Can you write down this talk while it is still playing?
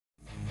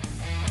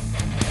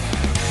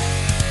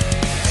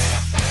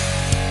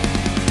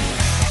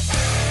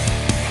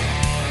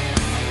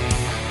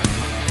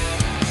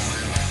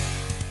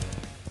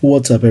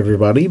What's up,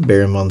 everybody?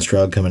 Baron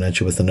Monstrog coming at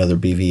you with another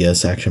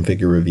BVS action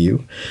figure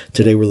review.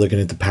 Today we're looking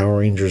at the Power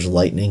Rangers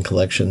Lightning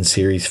Collection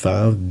Series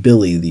 5,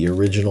 Billy, the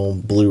original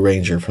Blue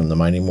Ranger from the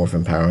Mighty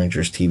Morphin Power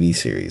Rangers TV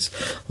series.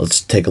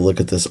 Let's take a look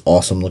at this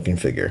awesome looking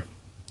figure.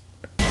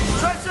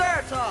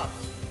 Of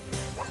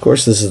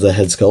course, this is the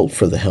head sculpt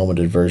for the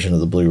helmeted version of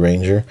the Blue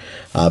Ranger.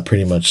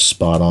 Pretty much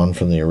spot on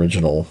from the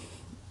original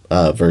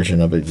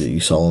version of it that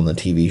you saw on the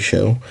TV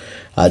show.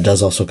 It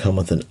does also come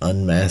with an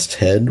unmasked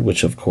head,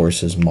 which of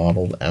course is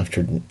modeled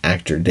after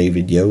actor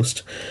David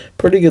Yost.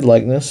 Pretty good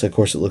likeness. Of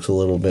course, it looks a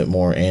little bit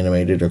more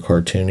animated or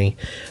cartoony,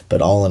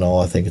 but all in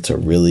all, I think it's a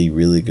really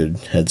good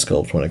head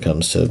sculpt when it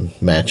comes to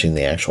matching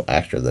the actual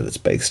actor that it's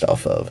based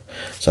off of.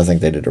 So I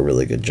think they did a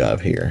really good job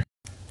here.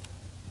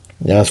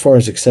 Now, as far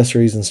as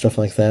accessories and stuff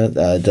like that,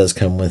 it does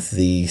come with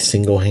the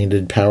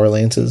single-handed power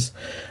lances.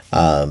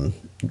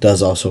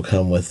 Does also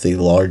come with the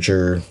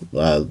larger,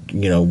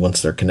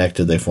 once they're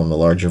connected, they form the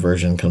larger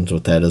version, comes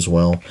with that as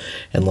well.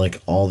 And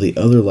like all the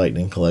other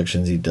Lightning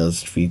collections, he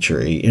does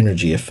feature a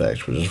energy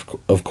effect, which is,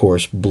 of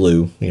course,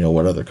 blue.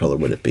 What other color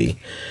would it be?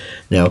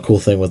 Now, a cool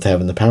thing with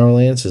having the Power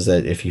Lance is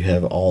that if you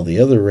have all the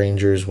other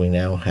Rangers, we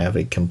now have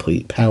a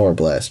complete Power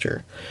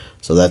Blaster.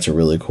 So that's a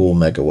really cool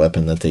mega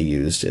weapon that they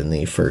used in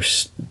the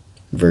first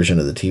version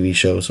of the TV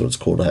show, so it's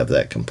cool to have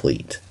that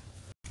complete.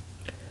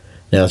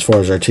 Now, as far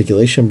as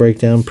articulation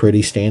breakdown,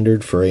 pretty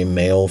standard for a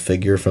male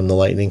figure from the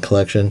Lightning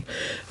collection.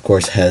 Of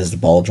course, has the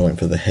ball joint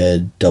for the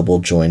head, double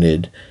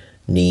jointed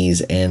knees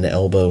and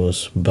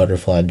elbows,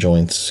 butterfly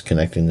joints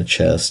connecting the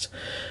chest.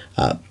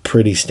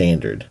 Pretty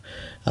standard.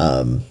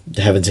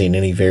 Haven't seen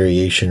any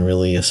variation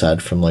really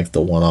aside from like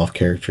the one-off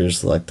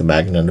characters like the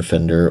Magna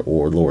Defender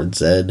or Lord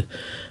Zed.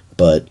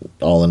 But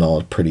all in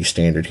all, pretty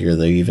standard here.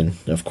 They even,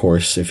 of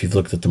course, if you've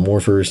looked at the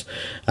morphers,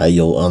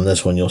 on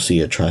this one you'll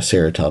see a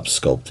Triceratops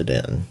sculpted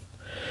in.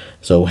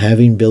 So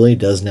having Billy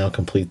does now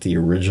complete the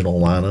original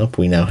lineup.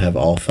 We now have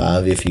all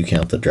 5 if you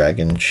count the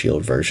Dragon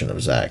Shield version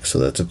of Zack. So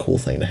that's a cool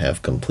thing to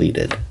have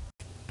completed.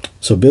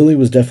 So Billy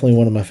was definitely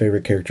one of my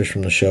favorite characters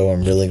from the show.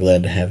 I'm really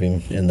glad to have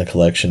him in the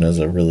collection as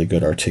a really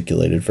good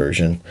articulated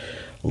version.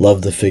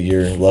 Love the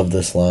figure, love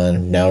this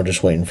line. Now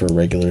just waiting for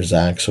regular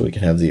Zack so we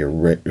can have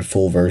the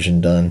full version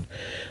done.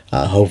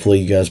 Hopefully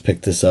you guys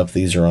picked this up.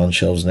 These are on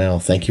shelves now.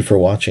 Thank you for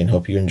watching.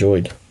 Hope you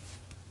enjoyed.